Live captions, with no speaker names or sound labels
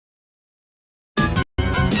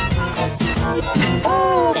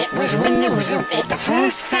It was when there was the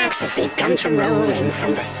first fags had begun to roll in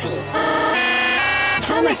from the sea.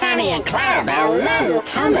 Thomas, Annie and Clarabelle, lo,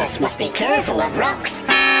 Thomas must be careful of rocks.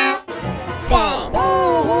 Bang!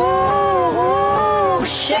 Oh,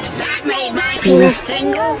 shit, that made my penis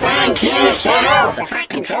tingle. Thank you, Cyril. The Fat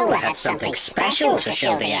Controller had something special to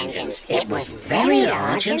show the engines. It was very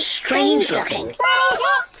large and strange looking. What is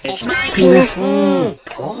it? It's my penis.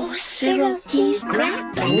 Poor Cyril, he's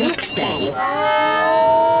grabbed the next day.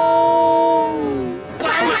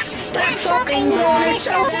 That fucking horn is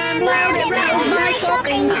so damn loud it rounds my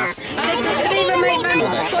fucking ass. I didn't even make my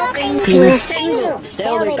motherfucking penis tingle.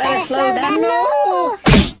 Still, we better slow down. No!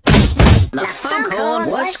 The foghorn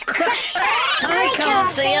was crushed. I can't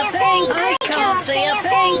see a thing. I can't see a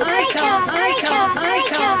thing. I can't see a thing. I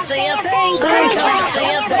can't see a thing. I can't see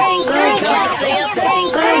a thing. I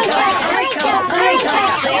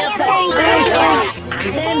can't see a thing.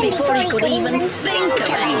 And then before he could even think of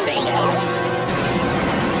anything else,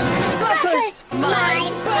 my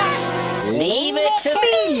bus! Leave it to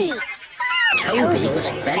me! Toby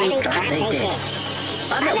was very glad they did.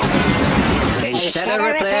 Instead of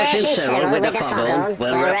replacing Cyril with the foghorn,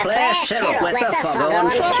 we'll replace Cyril with the foghorn,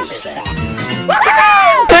 Fussy said.